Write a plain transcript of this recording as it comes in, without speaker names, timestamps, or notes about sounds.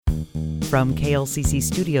From KLCC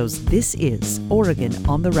Studios, this is Oregon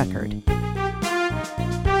on the Record.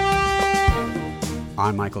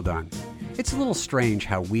 I'm Michael Dunn. It's a little strange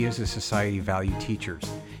how we as a society value teachers.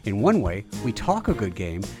 In one way, we talk a good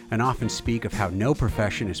game and often speak of how no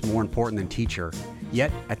profession is more important than teacher. Yet,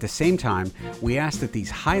 at the same time, we ask that these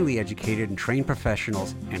highly educated and trained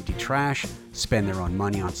professionals empty trash, spend their own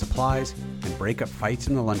money on supplies, and break up fights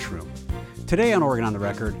in the lunchroom. Today on Oregon on the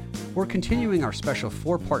Record, we're continuing our special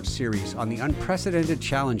 4-part series on the unprecedented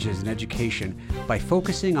challenges in education by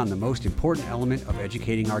focusing on the most important element of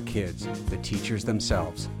educating our kids, the teachers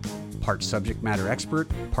themselves. Part subject matter expert,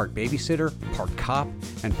 part babysitter, part cop,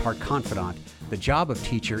 and part confidant, the job of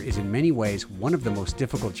teacher is in many ways one of the most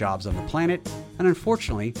difficult jobs on the planet, and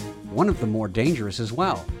unfortunately, one of the more dangerous as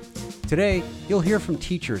well. Today, you'll hear from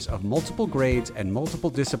teachers of multiple grades and multiple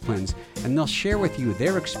disciplines, and they'll share with you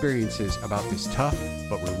their experiences about this tough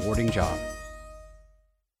but rewarding job.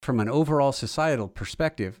 From an overall societal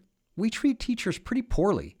perspective, we treat teachers pretty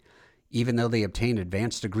poorly. Even though they obtain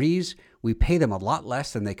advanced degrees, we pay them a lot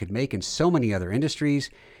less than they could make in so many other industries,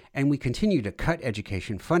 and we continue to cut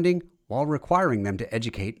education funding while requiring them to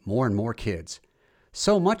educate more and more kids.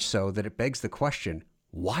 So much so that it begs the question,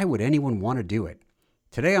 why would anyone want to do it?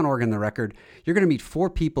 Today on Oregon on the Record, you're going to meet 4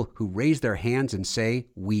 people who raise their hands and say,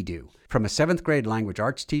 we do. From a 7th grade language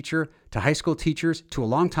arts teacher, to high school teachers, to a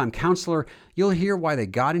longtime counselor, you'll hear why they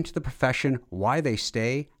got into the profession, why they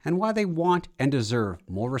stay, and why they want and deserve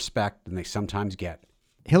more respect than they sometimes get.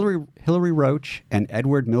 Hillary Roach and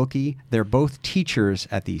Edward Milkey, they're both teachers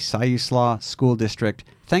at the Siuslaw School District.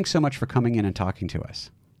 Thanks so much for coming in and talking to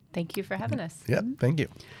us. Thank you for having us. Yeah, thank you.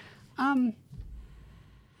 I'm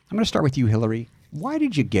going to start with you, Hillary. Why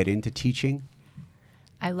did you get into teaching?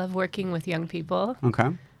 I love working with young people. Okay.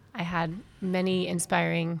 I had many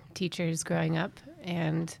inspiring teachers growing up,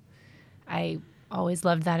 and I always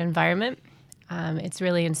loved that environment. It's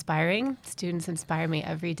really inspiring. Students inspire me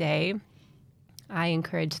every day. I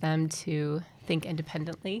encourage them to think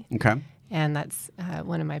independently. Okay. And that's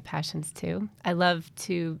one of my passions, too. I love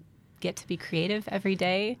to get to be creative every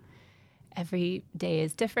day. Every day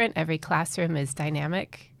is different. Every classroom is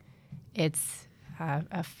dynamic. It's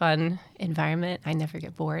a fun environment. I never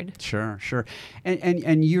get bored. Sure.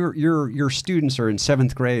 And your students are in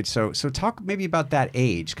 7th grade, so talk maybe about that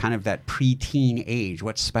age, kind of that preteen age.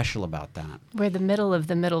 What's special about that? We're the middle of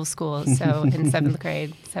the middle school, so in 7th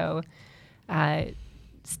grade. So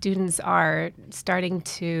students are starting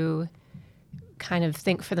to kind of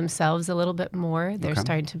think for themselves a little bit more. They're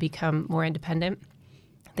starting to become more independent.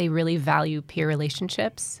 They really value peer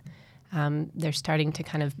relationships. They're starting to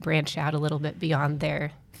kind of branch out a little bit beyond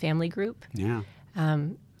their family group. Yeah.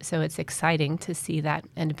 So it's exciting to see that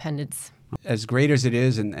independence. As great as it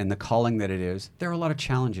is and the calling that it is, there are a lot of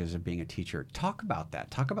challenges of being a teacher. Talk about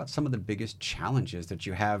that. Talk about some of the biggest challenges that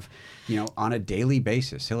you have, on a daily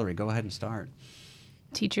basis. Hillary, go ahead and start.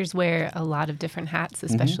 Teachers wear a lot of different hats,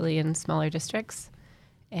 especially in smaller districts.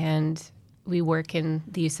 And we work in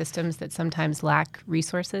these systems that sometimes lack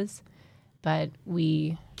resources, but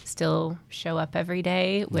we still show up every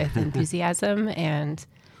day with enthusiasm and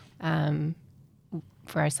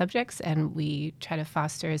for our subjects, and we try to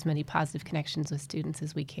foster as many positive connections with students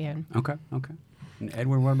as we can. Okay. And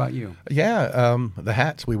Edward, what about you? Yeah, the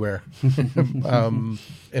hats we wear.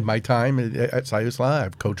 In my time at Siuslaw,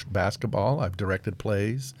 I've coached basketball, I've directed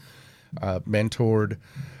plays, mentored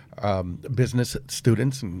business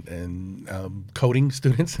students and coding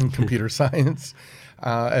students in computer science,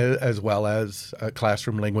 as well as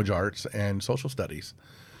classroom language arts and social studies.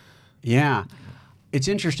 Yeah. It's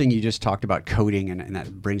interesting you just talked about coding, and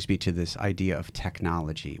that brings me to this idea of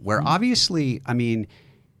technology, where obviously,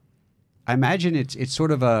 I imagine it's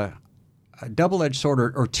sort of a double-edged sword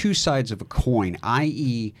or two sides of a coin,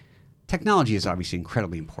 i.e. technology is obviously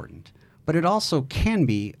incredibly important, but it also can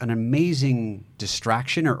be an amazing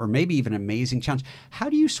distraction or maybe even an amazing challenge. How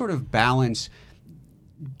do you sort of balance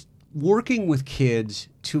working with kids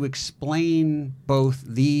to explain both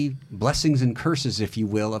the blessings and curses, if you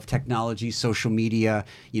will, of technology, social media,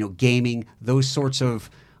 gaming, those sorts of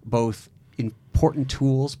both important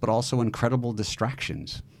tools, but also incredible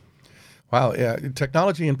distractions? Wow, yeah,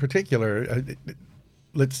 technology in particular,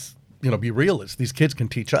 let's be realists. These kids can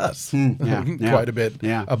teach us quite a bit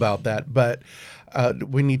about that, but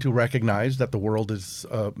we need to recognize that the world is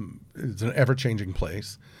an ever-changing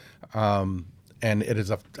place. And it is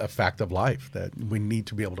a fact of life that we need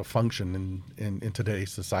to be able to function in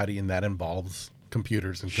today's society, and that involves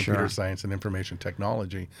computers and computer science and information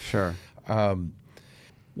technology. Sure.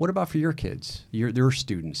 What about for your kids, your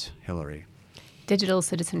students, Hillary? digital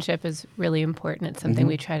citizenship is really important. It's something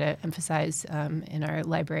we try to emphasize in our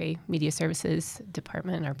library media services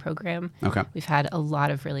department, our program. Okay. We've had a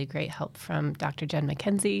lot of really great help from Dr. Jen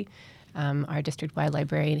McKenzie, our district-wide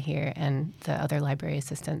librarian here, and the other library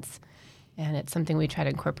assistants. And it's something we try to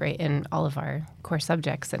incorporate in all of our core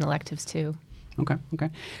subjects and electives too. Okay.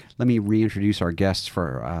 Let me reintroduce our guests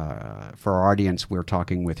for our audience. We're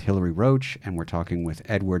talking with Hillary Roach and we're talking with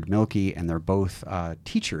Edward Milkey, and they're both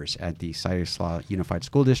teachers at the Stanislaus Unified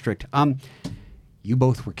School District. You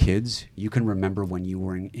both were kids. You can remember when you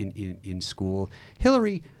were in school.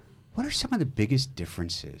 Hillary, what are some of the biggest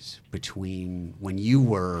differences between when you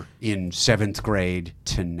were in 7th grade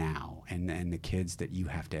to now and the kids that you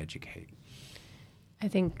have to educate? I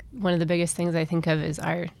think one of the biggest things I think of is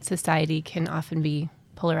our society can often be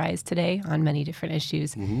polarized today on many different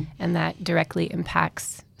issues, and that directly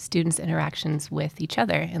impacts students' interactions with each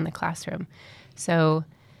other in the classroom. So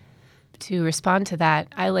to respond to that,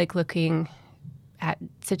 I like looking at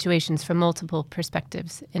situations from multiple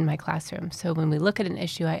perspectives in my classroom. So when we look at an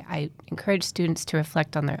issue, I encourage students to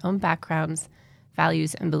reflect on their own backgrounds,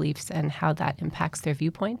 values, and beliefs, and how that impacts their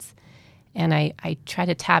viewpoints. And I try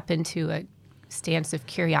to tap into a stance of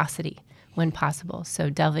curiosity when possible. So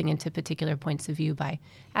delving into particular points of view by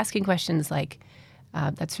asking questions like,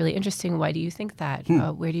 that's really interesting. Why do you think that?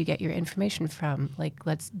 Where do you get your information from? Like,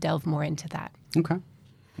 let's delve more into that. Okay.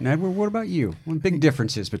 And Edward, what about you? What big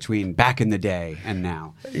differences between back in the day and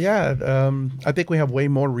now? Yeah, I think we have way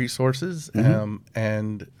more resources,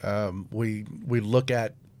 and we look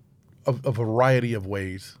at a variety of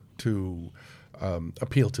ways to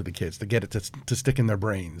appeal to the kids, to get it to stick in their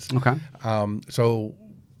brains. Okay. So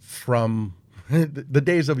from the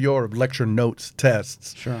days of yore of lecture notes,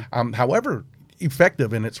 tests, sure. However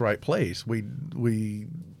effective in its right place, we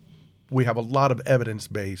have a lot of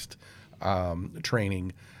evidence-based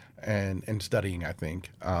training and studying, I think.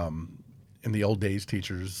 In the old days,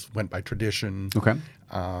 teachers went by tradition, okay,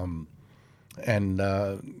 and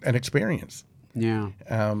experience. Yeah.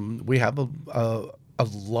 We have a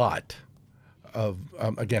lot of,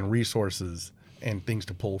 again, resources and things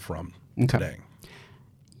to pull from today.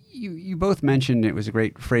 You both mentioned, it was a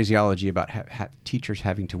great phraseology about teachers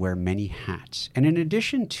having to wear many hats. And in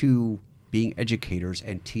addition to being educators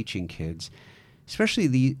and teaching kids, especially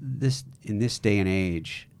in this day and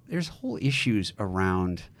age, there's whole issues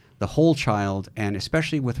around the whole child, and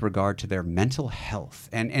especially with regard to their mental health.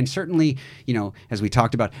 And certainly, as we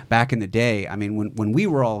talked about back in the day, I mean, when we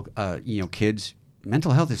were all, kids,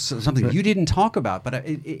 mental health is something you didn't talk about, but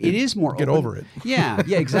it is more Get open. over it. Yeah,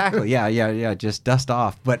 exactly. Yeah. Just dust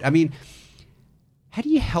off. But I mean, how do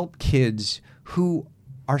you help kids who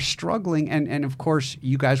are struggling? And of course,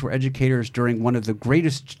 you guys were educators during one of the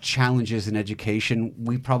greatest challenges in education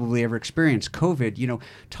we probably ever experienced, COVID.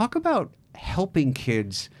 Talk about helping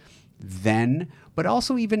kids then, but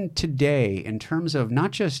also even today, in terms of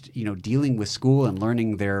not just dealing with school and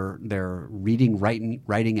learning their reading,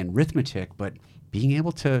 writing, and arithmetic, but being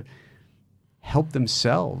able to help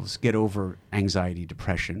themselves get over anxiety,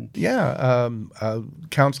 depression. Yeah,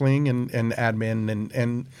 counseling and admin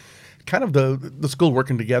and kind of the school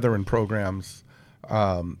working together in programs.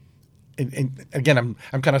 And again,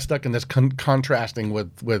 I'm kind of stuck in this contrasting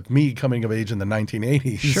with me coming of age in the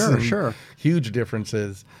 1980s. Sure. Huge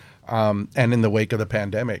differences. And in the wake of the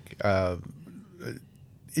pandemic,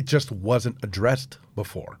 it just wasn't addressed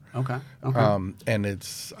before. Okay. And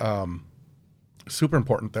it's super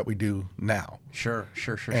important that we do now. Sure.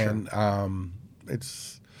 And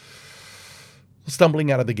it's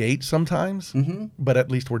stumbling out of the gate sometimes, but at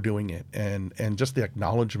least we're doing it. And just the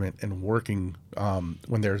acknowledgement and working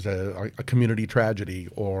when there's a community tragedy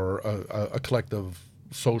or a collective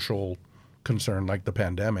social concern like the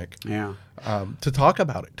pandemic, to talk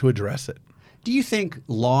about it, to address it. Do you think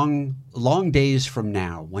long days from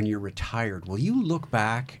now, when you're retired, will you look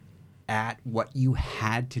back at what you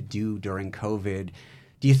had to do during COVID?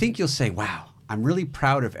 Do you think you'll say, wow, I'm really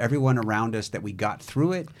proud of everyone around us that we got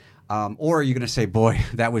through it? Or are you going to say, boy,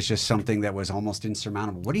 that was just something that was almost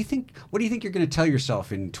insurmountable? What do you think you're going to tell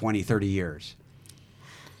yourself in 20, 30 years?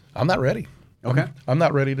 I'm not ready. Okay. I'm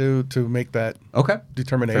not ready to make that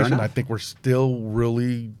determination. I think we're still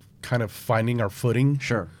really kind of finding our footing.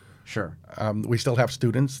 Sure. We still have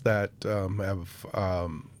students that have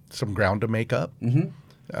some ground to make up.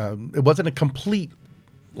 It wasn't a complete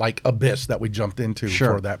abyss that we jumped into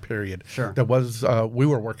for that period. Sure. That was we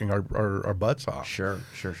were working our butts off. Sure.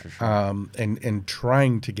 And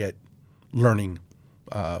trying to get learning,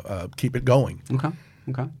 keep it going.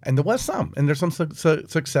 Okay. And there was some, and there's some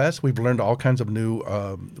success. We've learned all kinds of new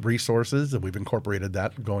resources, and we've incorporated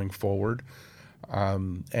that going forward.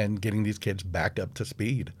 and getting these kids back up to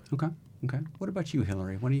speed. Okay. What about you,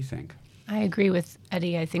 Hillary? What do you think? I agree with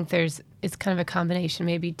Eddie. I think it's kind of a combination,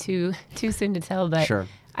 maybe too soon to tell, but Sure.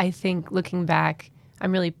 I think looking back,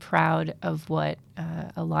 I'm really proud of what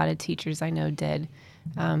a lot of teachers I know did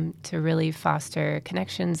to really foster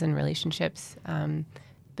connections and relationships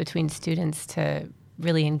between students to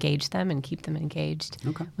really engage them and keep them engaged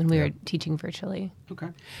when we were teaching virtually. Okay.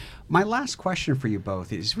 My last question for you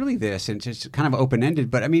both is really this, and it's just kind of open-ended,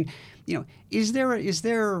 but I mean, is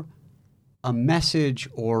there a message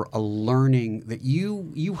or a learning that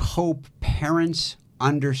you hope parents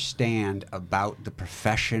understand about the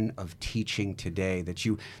profession of teaching today that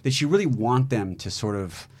you really want them to sort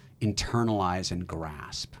of internalize and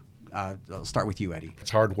grasp? I'll start with you, Eddie. It's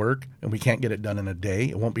hard work, and we can't get it done in a day.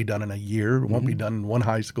 It won't be done in a year. It won't be done in one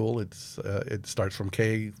high school. It starts from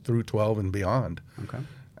K through 12 and beyond. Okay.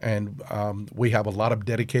 And we have a lot of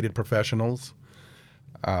dedicated professionals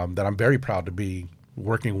that I'm very proud to be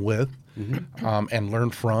working with and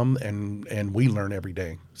learn from, and we learn every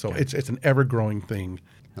day. So it's an ever-growing thing.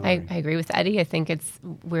 I agree with Eddie. I think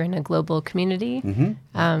we're in a global community,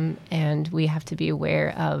 and we have to be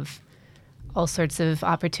aware of all sorts of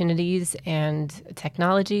opportunities and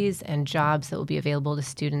technologies and jobs that will be available to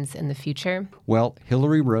students in the future. Well,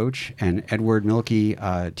 Hillary Roach and Edward Milkey,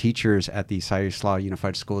 teachers at the Stanislaus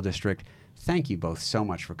Unified School District, thank you both so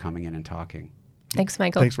much for coming in and talking. Thanks,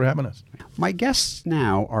 Michael. Thanks for having us. My guests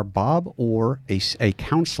now are Bob Orr, a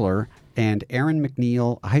counselor, and Aaron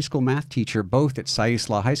McNeil, a high school math teacher, both at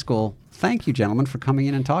Stanislaus High School. Thank you, gentlemen, for coming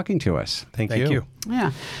in and talking to us. Thank you.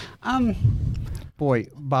 Yeah. Boy,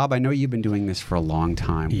 Bob, I know you've been doing this for a long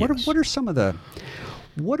time. Yes. What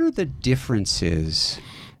are the differences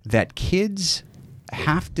that kids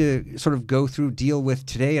have to sort of deal with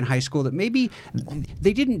today in high school that maybe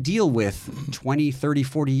they didn't deal with 20, 30,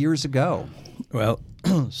 40 years ago? Well,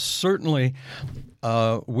 certainly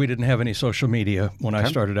we didn't have any social media when I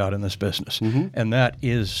started out in this business, and that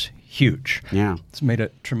is huge. Yeah. It's made a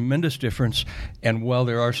tremendous difference, and while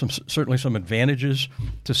there are certainly some advantages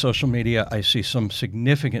to social media, I see some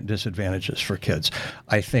significant disadvantages for kids.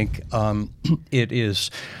 I think it is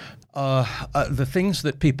the things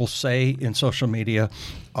that people say in social media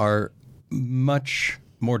are much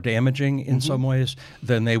more damaging in some ways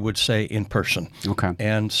than they would say in person. Okay.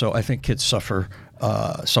 And so I think kids suffer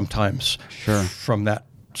sometimes from that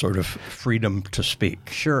sort of freedom to speak.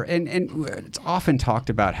 Sure. And it's often talked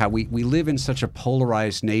about how we live in such a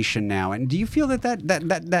polarized nation now. And do you feel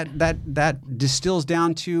that distills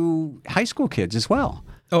down to high school kids as well?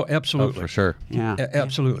 Oh, absolutely. Oh, for sure. Yeah.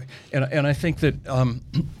 Absolutely. And I think that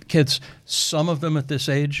kids, some of them at this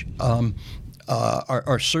age,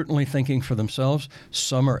 are certainly thinking for themselves.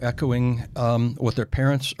 Some are echoing what their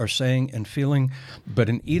parents are saying and feeling. But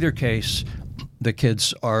in either case, the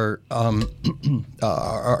kids are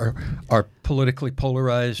politically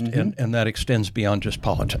polarized, and that extends beyond just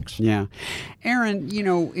politics. Yeah. Aaron,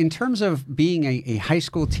 in terms of being a high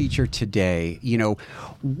school teacher today,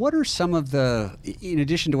 what are some of the, in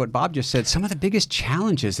addition to what Bob just said, some of the biggest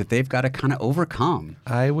challenges that they've got to kind of overcome?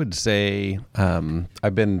 I would say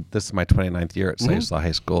this is my 29th year at Stanislaus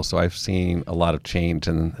High School, so I've seen a lot of change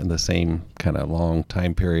in the same kind of long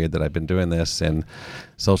time period that I've been doing this in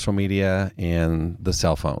social media and the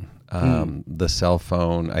cell phone. The cell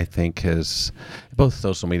phone, I think, both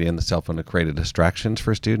social media and the cell phone have created distractions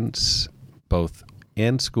for students, both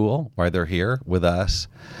in school while they're here with us,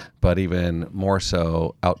 but even more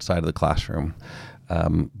so outside of the classroom.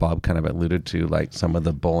 Bob kind of alluded to like some of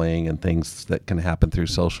the bullying and things that can happen through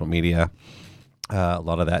social media. A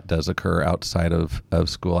lot of that does occur outside of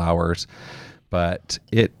school hours, but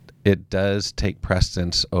it does take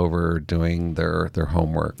precedence over doing their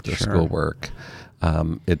homework, their schoolwork.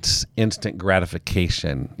 It's instant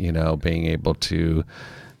gratification, being able to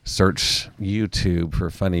search YouTube for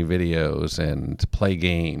funny videos and play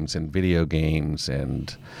games and video games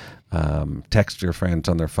and text your friends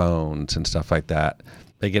on their phones and stuff like that.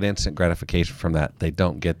 They get instant gratification from that. They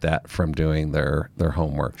don't get that from doing their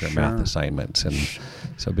homework, their math assignments, and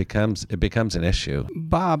so it becomes an issue.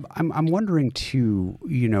 Bob, I'm wondering too,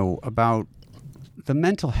 about the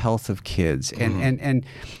mental health of kids, and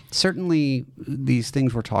certainly these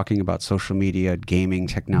things we're talking about, social media, gaming,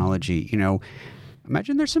 technology.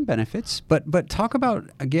 Imagine there's some benefits, but talk about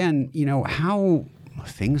again, how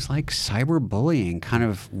things like cyberbullying kind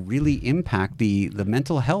of really impact the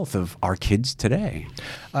mental health of our kids today.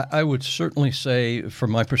 I would certainly say,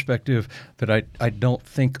 from my perspective, that I don't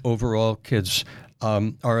think overall kids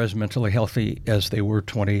are as mentally healthy as they were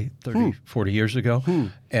 20, 30, 40 years ago.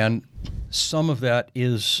 And some of that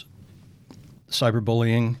is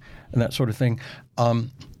cyberbullying. and that sort of thing.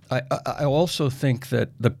 I also think that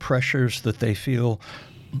the pressures that they feel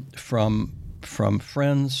from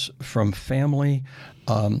friends, from family,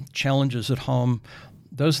 challenges at home,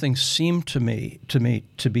 those things seem to me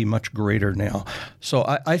to be much greater now. So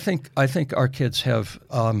I think our kids have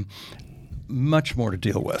much more to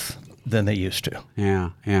deal with than they used to. Yeah.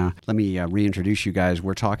 Let me reintroduce you guys.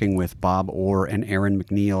 We're talking with Bob Orr and Aaron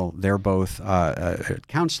McNeil. They're both a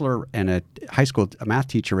counselor and a math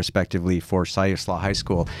teacher, respectively, for Siuslaw High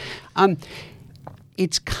School.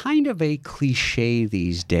 It's kind of a cliche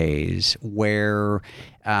these days where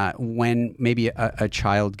when maybe a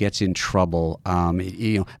child gets in trouble,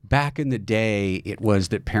 back in the day, it was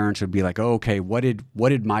that parents would be like, oh, okay, what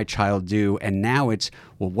did my child do? And now it's,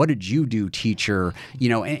 well, what did you do, teacher?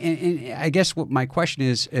 And I guess what my question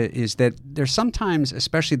is that there's sometimes,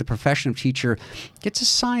 especially the profession of teacher, gets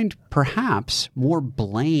assigned perhaps more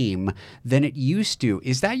blame than it used to.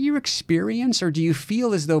 Is that your experience, or do you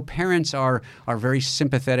feel as though parents are very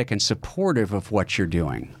sympathetic and supportive of what you're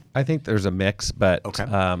doing? I think there's a mix, but okay.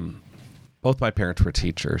 Both my parents were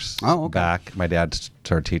teachers. Oh, okay. Back, my dad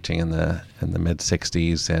started teaching in the mid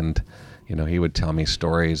 '60s, and he would tell me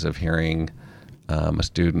stories of hearing a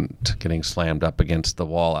student getting slammed up against the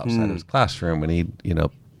wall outside of his classroom, and he'd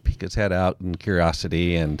peek his head out in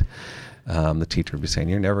curiosity, and the teacher would be saying,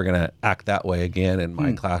 "You're never going to act that way again in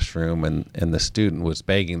my classroom," and the student was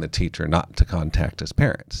begging the teacher not to contact his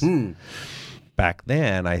parents. Back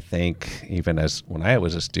then, I think, even as when I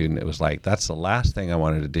was a student, it was like, that's the last thing I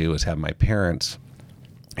wanted to do, was have my parents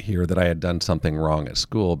hear that I had done something wrong at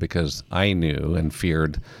school, because I knew and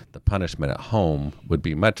feared the punishment at home would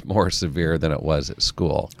be much more severe than it was at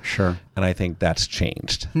school. Sure. And I think that's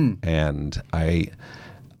changed. And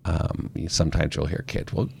sometimes you'll hear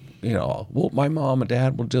kids, well, my mom and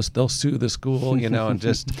dad they'll sue the school, and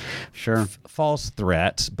just sure. False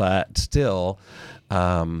threats, but still,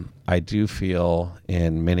 I do feel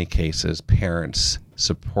in many cases parents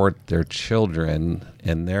support their children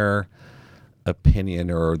in their opinion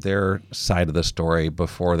or their side of the story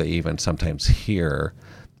before they even sometimes hear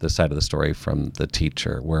the side of the story from the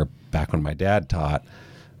teacher. Where back when my dad taught,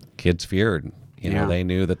 kids feared, they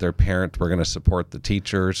knew that their parents were going to support the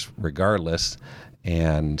teachers regardless,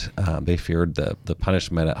 and they feared the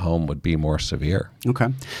punishment at home would be more severe. Okay.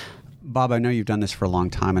 Bob, I know you've done this for a long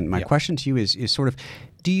time, and my question to you is sort of,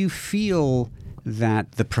 do you feel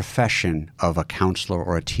that the profession of a counselor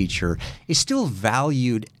or a teacher is still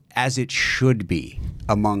valued as it should be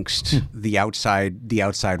amongst the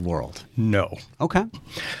outside world? No. Okay.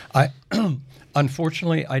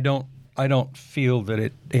 Unfortunately, I don't feel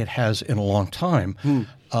that it has in a long time.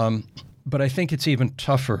 But I think it's even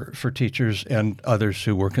tougher for teachers and others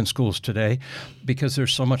who work in schools today, because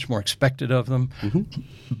there's so much more expected of them.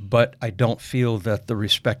 But I don't feel that the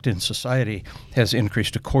respect in society has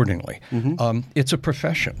increased accordingly. It's a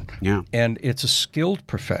profession, and it's a skilled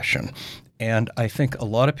profession. And I think a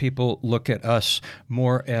lot of people look at us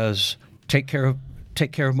more as take care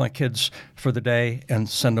of my kids for the day and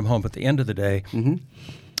send them home at the end of the day,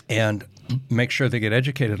 and make sure they get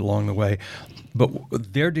educated along the way. But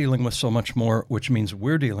they're dealing with so much more, which means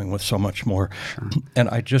we're dealing with so much more. Sure. And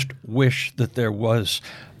I just wish that there was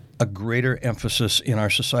a greater emphasis in our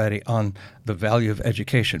society on the value of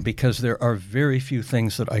education, because there are very few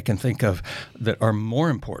things that I can think of that are more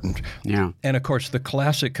important. Yeah. And of course, the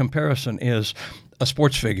classic comparison is a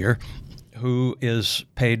sports figure who is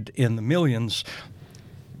paid in the millions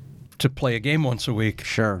to play a game once a week,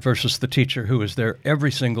 versus the teacher who is there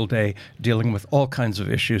every single day dealing with all kinds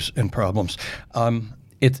of issues and problems.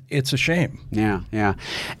 It's a shame. Yeah.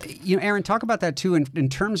 Aaron, talk about that too in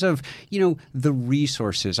terms of the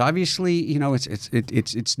resources. Obviously,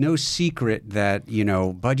 it's no secret that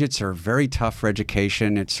budgets are very tough for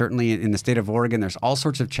education. It's certainly in the state of Oregon. There's all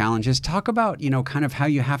sorts of challenges. Talk about kind of how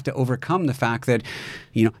you have to overcome the fact that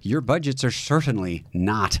your budgets are certainly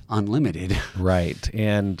not unlimited. Right.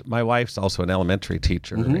 And my wife's also an elementary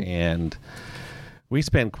teacher, and we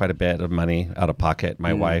spend quite a bit of money out of pocket,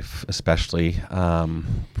 my wife especially,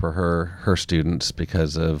 for her students,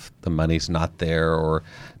 because of the money's not there, or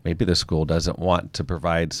maybe the school doesn't want to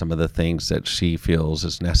provide some of the things that she feels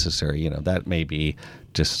is necessary. That may be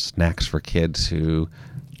just snacks for kids who,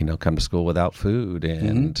 come to school without food,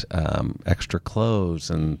 and extra clothes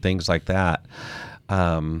and things like that.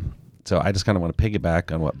 So I just kind of want to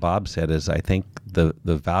piggyback on what Bob said, is I think the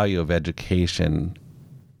value of education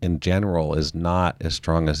in general is not as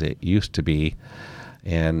strong as it used to be.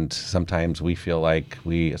 And sometimes we feel like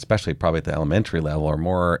we, especially probably at the elementary level, are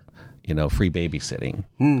more, free babysitting.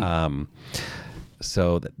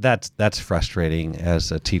 So that's frustrating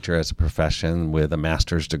as a teacher, as a profession with a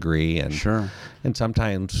master's degree, and and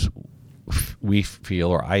sometimes we feel,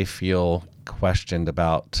 or I feel, questioned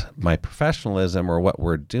about my professionalism or what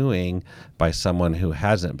we're doing by someone who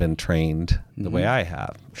hasn't been trained the way I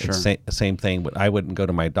have. It's same thing, but I wouldn't go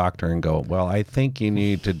to my doctor and go, well, I think you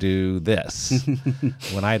need to do this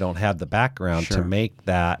when I don't have the background to make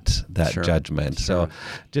that judgment. So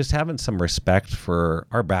just having some respect for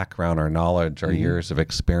our background, our knowledge, our years of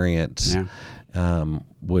experience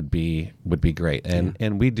would be great.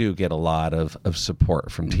 And we do get a lot of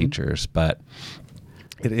support from teachers, but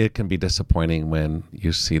it can be disappointing when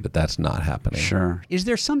you see that that's not happening. Sure. Is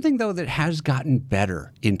there something, though, that has gotten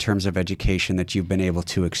better in terms of education that you've been able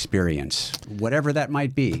to experience, whatever that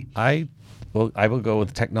might be? I will go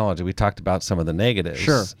with technology. We talked about some of the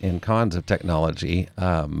negatives and cons of technology,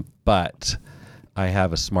 but I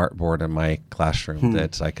have a smart board in my classroom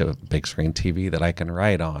that's like a big screen TV that I can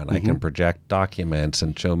write on. I can project documents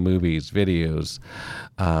and show movies, videos.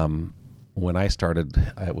 When I started,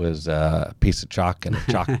 it was a piece of chalk and a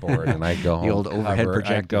chalkboard, and I'd go home. The old overhead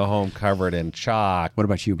projector. I'd go home covered in chalk. What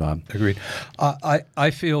about you, Bob? Agreed. I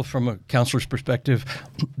feel from a counselor's perspective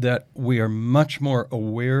that we are much more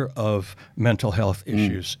aware of mental health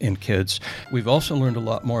issues in kids. We've also learned a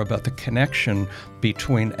lot more about the connection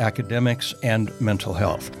between academics and mental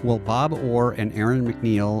health. Well, Bob Orr and Aaron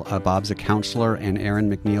McNeil, Bob's a counselor, and Aaron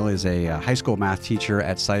McNeil is a high school math teacher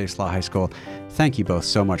at Silas-La High School. Thank you both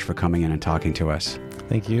so much for coming in and talking to us.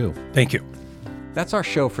 Thank you. Thank you. That's our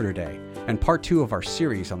show for today, and part 2 of our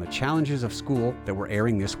series on the challenges of school that we're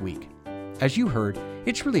airing this week. As you heard,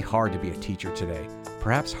 it's really hard to be a teacher today,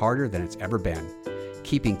 perhaps harder than it's ever been.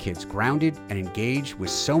 Keeping kids grounded and engaged with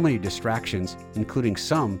so many distractions, including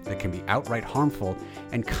some that can be outright harmful,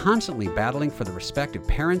 and constantly battling for the respect of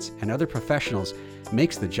parents and other professionals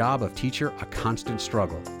makes the job of teacher a constant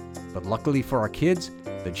struggle. But luckily for our kids,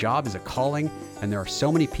 the job is a calling, and there are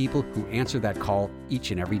so many people who answer that call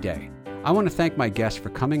each and every day. I want to thank my guests for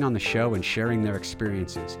coming on the show and sharing their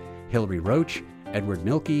experiences. Hillary Roach, Edward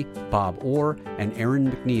Milkey, Bob Orr, and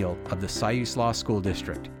Aaron McNeil of the Silas-La School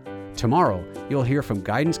District. Tomorrow, you'll hear from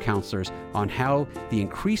guidance counselors on how the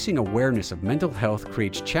increasing awareness of mental health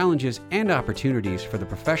creates challenges and opportunities for the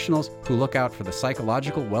professionals who look out for the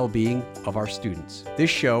psychological well-being of our students. This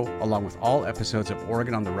show, along with all episodes of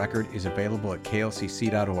Oregon on the Record, is available at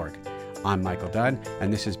klcc.org. I'm Michael Dunn,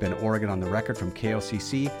 and this has been Oregon on the Record from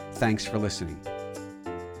KLCC. Thanks for listening.